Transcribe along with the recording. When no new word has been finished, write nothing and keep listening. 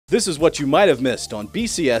This is what you might have missed on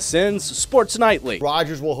BCSN's Sports Nightly.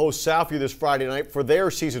 Rogers will host Southview this Friday night for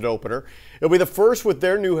their season opener. It'll be the first with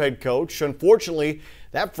their new head coach. Unfortunately,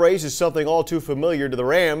 that phrase is something all too familiar to the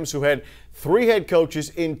Rams, who had 3 head coaches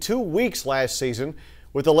in 2 weeks last season,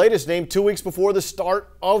 with the latest named 2 weeks before the start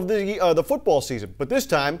of the football season. But this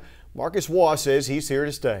time, Marcus Waugh says he's here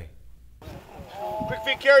to stay. Quick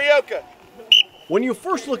feet karaoke. When you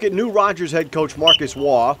first look at new Rogers head coach Marcus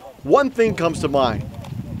Waugh, one thing comes to mind.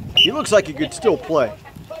 He looks like he could still play.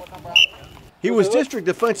 He was District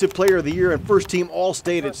Defensive Player of the Year and First Team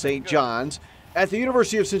All-State at St. John's. At the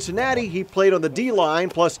University of Cincinnati, he played on the D-line,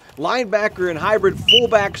 plus linebacker and hybrid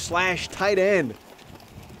fullback/tight end.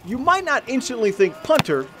 You might not instantly think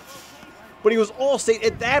punter, but he was All-State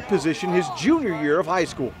at that position his junior year of high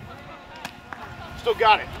school. Still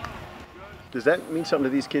got it. Does that mean something to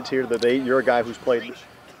these kids here that you're a guy who's played?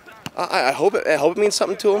 I hope it means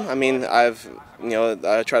something to them. I mean, I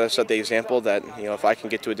try to set the example that, if I can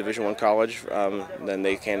get to a Division I college, then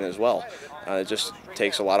they can as well. It just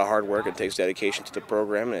takes a lot of hard work. It takes dedication to the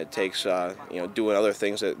program, and it takes doing other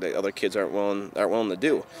things that other kids aren't willing to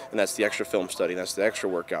do. And that's the extra film study. That's the extra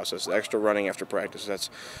workouts. That's the extra running after practice. That's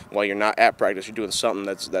while you're not at practice, you're doing something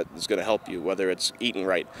that's going to help you. Whether it's eating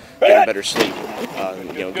right, getting better sleep,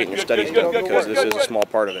 getting your studies done, because this is a small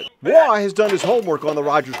part of it. Waugh has done his homework on the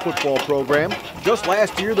Rogers football program. Just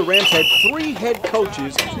last year, the Rams had 3 head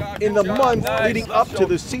coaches in the month leading up to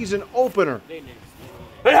the season opener.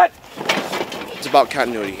 It's about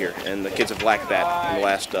continuity here, and the kids have lacked that in the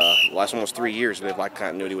last almost 3 years. They've lacked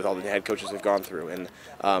continuity with all the head coaches they've gone through, and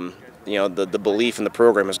the belief in the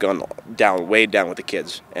program has gone down, way down with the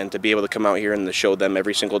kids. And to be able to come out here and to show them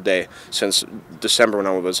every single day since December when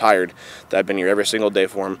I was hired, that I've been here every single day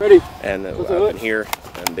for them, and I've been here,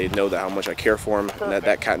 and they know that how much I care for them, and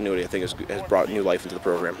that continuity I think has brought new life into the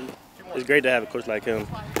program. It's great to have a coach like him.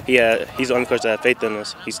 He's the only coach that had faith in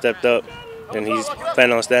us. He stepped up, and he's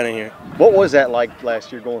planning on standing here. What was that like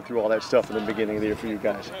last year, going through all that stuff in the beginning of the year for you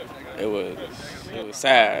guys? It was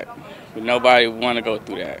sad, but nobody want to go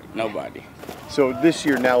through that. Nobody. So this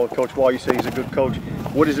year now with Coach Waugh, you say he's a good coach.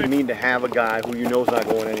 What does it mean to have a guy who you know is not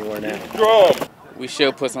going anywhere now? We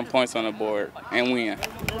should put some points on the board and win.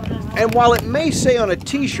 And while it may say on a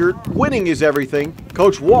T-shirt, winning is everything,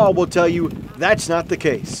 Coach Waugh will tell you that's not the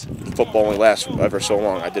case. Football only lasts ever so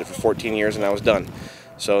long. I did it for 14 years and I was done.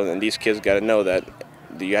 So then these kids got to know that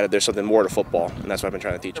there's something more to football, and that's what I've been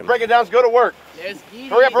trying to teach them. Break it down, go to work.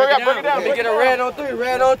 Hurry up, break it down. Let me get a red on 3,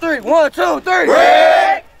 red on 3. 1, 2, 3.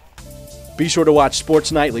 Red! Be sure to watch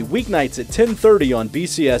Sports Nightly weeknights at 10:30 on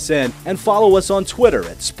BCSN and follow us on Twitter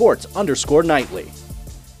at sports_nightly.